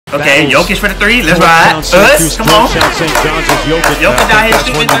Okay, Jokic for the three. Let's ride. Us, come on. Jokic out here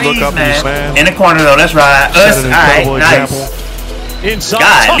shooting threes, man. In the corner though. Let's ride. Us, all right, nice.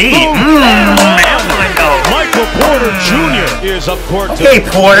 Golly, Michael Porter Jr. is up court. Okay,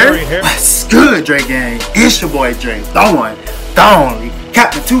 Porter. What's good, Drake gang? It's your boy Drake. Throwing,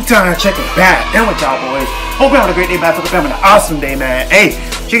 Captain 2-time, check it back. Then with y'all boys. Hope y'all had a great day, man. Hope y'all having an awesome day, man. Hey,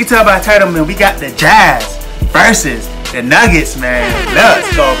 you can tell by the title, man. We got the Jazz versus the Nuggets, man. That's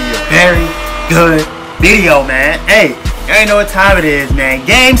gonna be a very good video, man. Hey, you ain't know what time it is, man.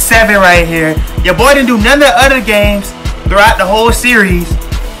 Game 7 right here. Your boy didn't do none of the other games throughout the whole series,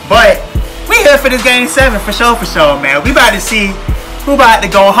 but we here for this game 7 for sure, man. We about to see who about to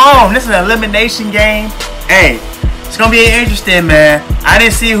go home. This is an elimination game. Hey, it's gonna be interesting, man. I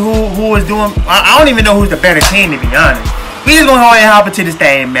didn't see who was doing. I don't even know who's the better team, to be honest. We just gonna go ahead and hop into this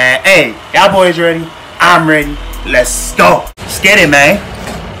thing, man. Hey, y'all boys ready? I'm ready. Let's go. Let's get it, man.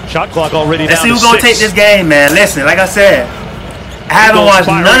 Shot clock already. Let's see who's gonna take this game, man. Listen, like I said, I haven't watched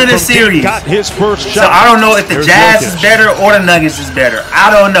none of the series, got his first shot. so I don't know if the Jazz is better or the Nuggets is better. I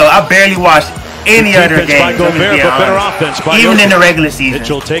don't know. I barely watched any other games, even in the regular season.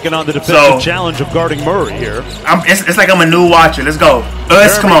 Mitchell taking on the defensive challenge of guarding Murray here. It's like I'm a new watcher. Let's go.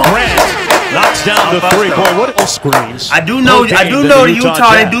 Us, come on. Knocks down the three. Boy, what else screens? I do know the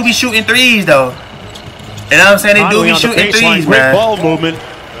Utah. They do be shooting threes though. You know what I'm saying? They do be shooting threes, man. Great ball movement.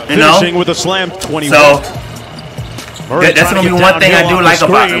 Finishing with a slam 21. So that's gonna be one thing I do like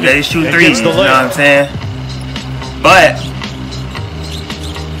about them. They shoot threes. You know what I'm saying? But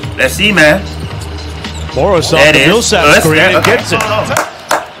let's see, man. Morris on the Millsap screen and gets it.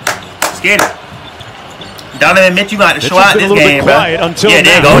 Let's get it. Donovan Mitchell got to show out this game, bro. Yeah,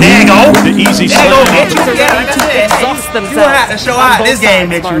 there you go. The easy there you go, Mitchell. You gonna have to show out this game,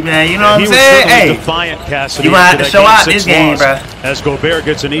 Mitchell, man. You know what I'm saying? Hey, you gonna have to show out this game, bro. As Gobert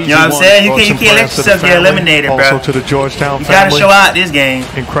gets an easy one. You know what I'm saying? You can't let yourself get eliminated, bro. Also to the Georgetown family. You gotta show out this game.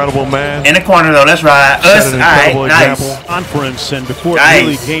 Incredible, man. In the corner though. Let's ride. Us, all right, nice. Conference and before it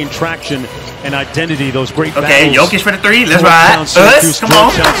really gained traction and identity, those great battles. Okay, Jokic for the three. Let's ride. Us, come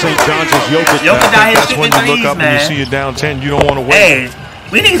on. St. John's is Jokic. Jokic out here shooting threes, look up man. and you see you down 10, you don't want to wait. Hey,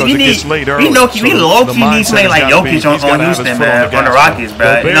 we low-key need somebody like Jokic on Houston, man, on the Rockets,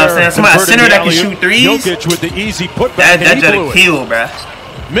 bro. You know what I'm saying? A center that can shoot threes. Jokic with the easy putback. That's just a kill, bro.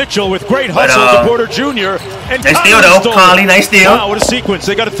 Mitchell with great hustle to Porter Jr. And they steal though, Conley. They steal. Wow, what a sequence!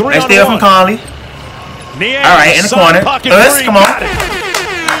 They got a 3-on-1. They steal from Conley. All right, in the corner. Us, come on.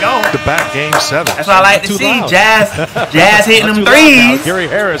 Go. The back game 7. That's what I like to see. Jazz hitting them threes. Gary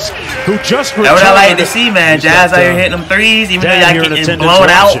Harris, who just that's what I like to see, man. Jazz out here hitting them threes, even though y'all getting blown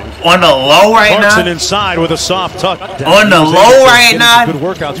out on the low right now. Clarkson inside with a soft tuck. On the low right now,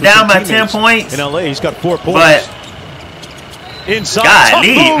 down by 10 points. In LA, he's got 4 points. But inside,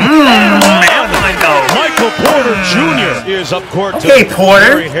 golly, Michael Porter Jr. is up court. Okay, Porter.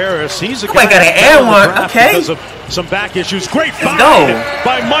 Gary Harris, he's a guy got an air one. Okay. Because of some back issues. Great foul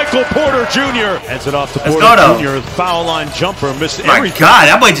by Michael Porter Jr. Heads it off to Porter Jr. Foul line jumper missed everything. My God,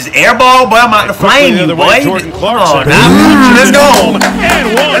 that boy just airball, boy. I'm out to flame you, boy. Jordan Clarkson. Let's go.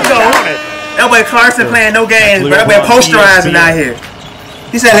 And one. Let's go. That boy Clarkson playing no games, but that boy posterizing out here.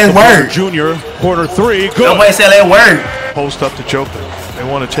 He said let's work. Jr. quarter 3. Good. That boy said let's work. Post up to Joker. They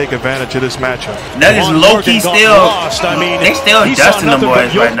want to take advantage of this matchup. Nuggets low-key still, they still adjusting them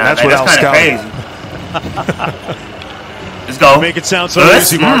boys right now. That's kind of crazy. Let's go. Make it sound so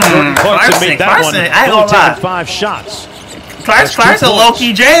easy, Mark. Clarkson made that one. I ain't gonna lie. 5 shots. Clarkson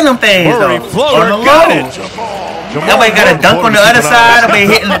low-key jailing them things though. On the low. That way got a dunk on the other side. That way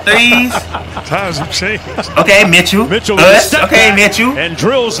hitting the threes. Times have changed. Okay, Mitchell. Okay, Mitchell. And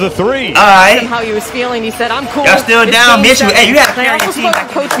drills the 3. All right. How he was feeling. He said, "I'm cool." Y'all still down, Mitchell. Hey, you got to carry your team.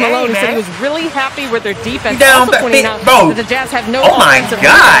 Coach Malone said he was really happy with their defense. Down, also pointing out that the Jazz have no. Oh my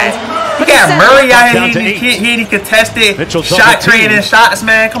God. You got Murray out here hitting contested shot trading shots,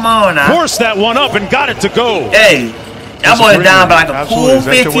 man. Come on now. Forced that one up and got it to go. Hey. That boy's down by like a cool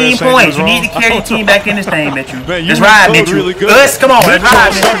 15 points. You need to carry your team back in this thing, Mitchell. Let's ride, Mitchell. Us, come on, let's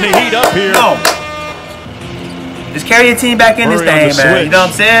ride, Mitchell. Starting to heat up here. Come on. Just carry your team back in this thing, man. You know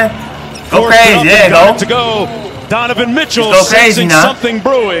what I'm saying? Go crazy, there you go. To go. Donovan Mitchell go crazy now. Something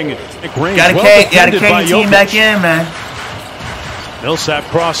brewing. Gotta carry your team back in, man. Millsap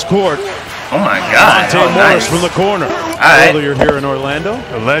cross court. Oh my God. Monte Morris from the corner. All right. Earlier here in Orlando.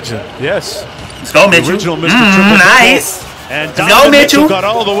 A legend. Yes. Let's go, Mitchell. Nice. And let's go, Mitchell. Got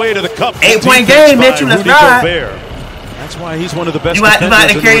all the way to the cup. 8-point game, Mitchell. Let's ride. That's why he's one of the best. You got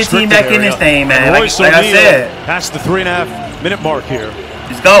to carry your team back in this thing, man. Like I said. Past the 3.5-minute mark here.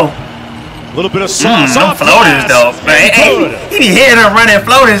 Let's go. A little bit of sauce. Them floaters, though. He be hitting them running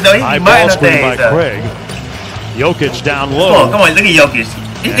floaters, though. He be mutting them things, though. Craig. Jokic down low. Come on, look at Jokic.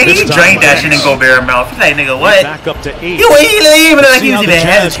 He drained that shit in Gobert mouth. He's like, nigga, what? Back up to 8. He even like he was even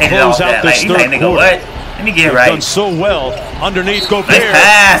hesitating off that. Like, he's like, nigga, what? Let me get right. Done so well underneath Gobert.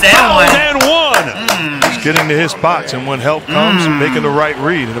 Nice pass and one. He's getting to his spots, and when help comes, making the right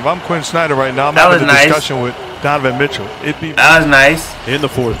read. And if I'm Quinn Snyder right now, I'm having a discussion with Donovan Mitchell. That was nice. In the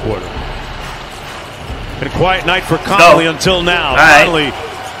fourth quarter. Been a quiet night for Conley until now. Finally,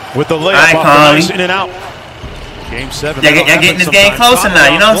 with the layup off the nice in and out. Game 7. Y'all getting this game closer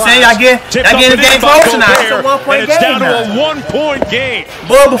now. You know what I'm saying? Y'all getting this game closer now. It's a 1-point game. It's down to a 1-point game.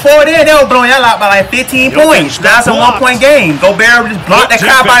 Boy, before then, they were blowing y'all out by like 15 points. Now it's a 1-point game. Gobert just blocked that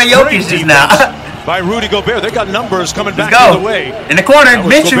crap out of Jokic just now. By Rudy Gobert. They got numbers coming back the other way. In the corner,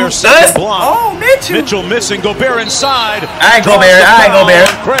 Mitchell. Oh, Mitchell. Mitchell missing. Gobert inside. All right, Gobert.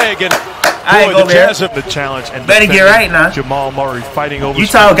 Craig and the Jazz have the challenge and better get right now. Jamal Murray fighting over.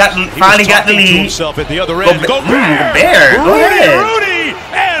 Utah finally got the lead. At the other end. Gobert. Go ahead. Rudy.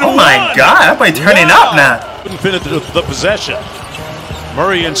 And oh my God, that boy turning up now. Couldn't finish the possession.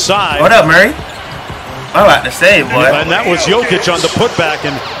 Murray inside. What up, Murray? I'm about to say, boy. And that was Jokic on the putback,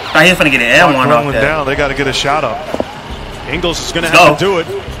 and he was going to get an N1 off down. They got to get a shot up. Ingles is going to have to do it.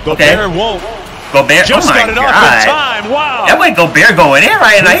 Gobert won't. Gobert, just got it off in time. Wow. That boy Gobert going in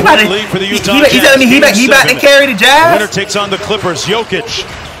right now. He about to for the Utah Jazz. He telling me he about to carry the Jazz. Winner takes on the Clippers. Jokic.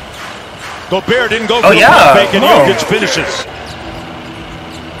 Gobert didn't go for the pump fake, and Jokic finishes.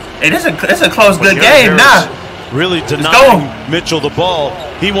 Hey, this is a close, good game now. Really denying Mitchell the ball.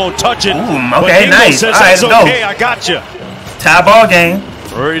 He won't touch it. Okay, nice. Says, all right, let's go. Okay, I got you. Tie ball game.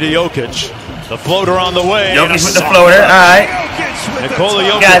 Murray to Jokic. The floater on the way. Jokic with the floater. All right. Nikola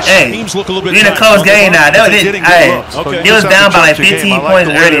Jokic. Teams look a little bit. We're in a close game now. He was down by like 15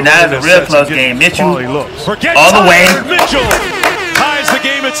 points early. Now it's a real close game. Mitchell all the way. Mitchell ties the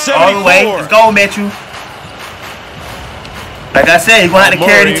game at 74. All the way. Let's go, Mitchell. Like I said, he's going to have to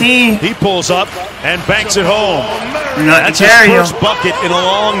carry the team. He pulls up and banks it home. That's his first bucket in a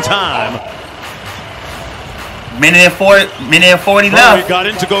long time. Minute and 40 left. Got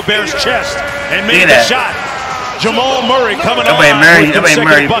into Gobert's chest and made the shot. Jamal Murray coming on with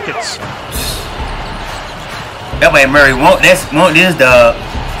consecutive buckets. That way Murray won't this dub.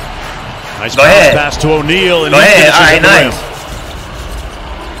 Nice pass to O'Neal. Go ahead. All right, nice.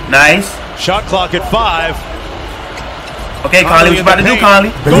 Nice. Shot clock at 5. Okay, Conley, what you about to do, Conley?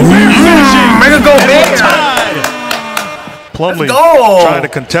 Gobert Plumlee trying to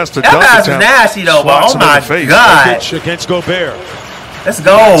contest the dunk attempt. That pass is nasty, though, but oh my God. Against Gobert. Let's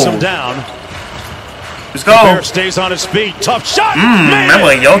go. Him down. Let's go. Gobert stays on his feet. Tough shot.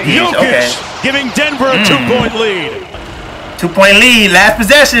 Remember Jokic. Okay. Giving Denver a 2-point lead. 2-point lead. Last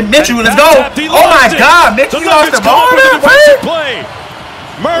possession. Mitchell, let's go. Oh my God. Mitchell lost the ball.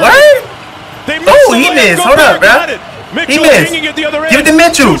 What? Oh, he missed. Hold up, bro. He missed. Give it to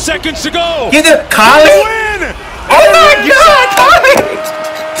Mitchell. 2 seconds to go. Give it to Conley. Oh my God, Conley.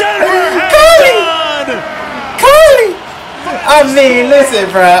 Denver has done. Conley. I mean, listen,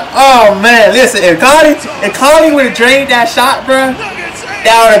 bro. Oh man, listen. If Conley would have drained that shot, bro,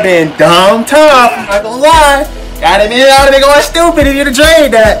 that would have been dumb tough. I'm not gonna lie. That would have been going stupid if you'd have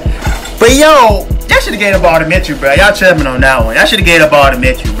drained that. But yo, y'all should have gave the ball to Mitchell, bro. Y'all tripping on that one. Y'all should have gave the ball to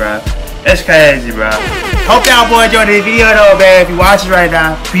Mitchell, bro. That's crazy, bro. Hope y'all boys enjoyed this video, though, man. If you watch it right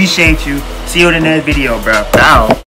now, appreciate you. See you in the next video, bro. Ciao.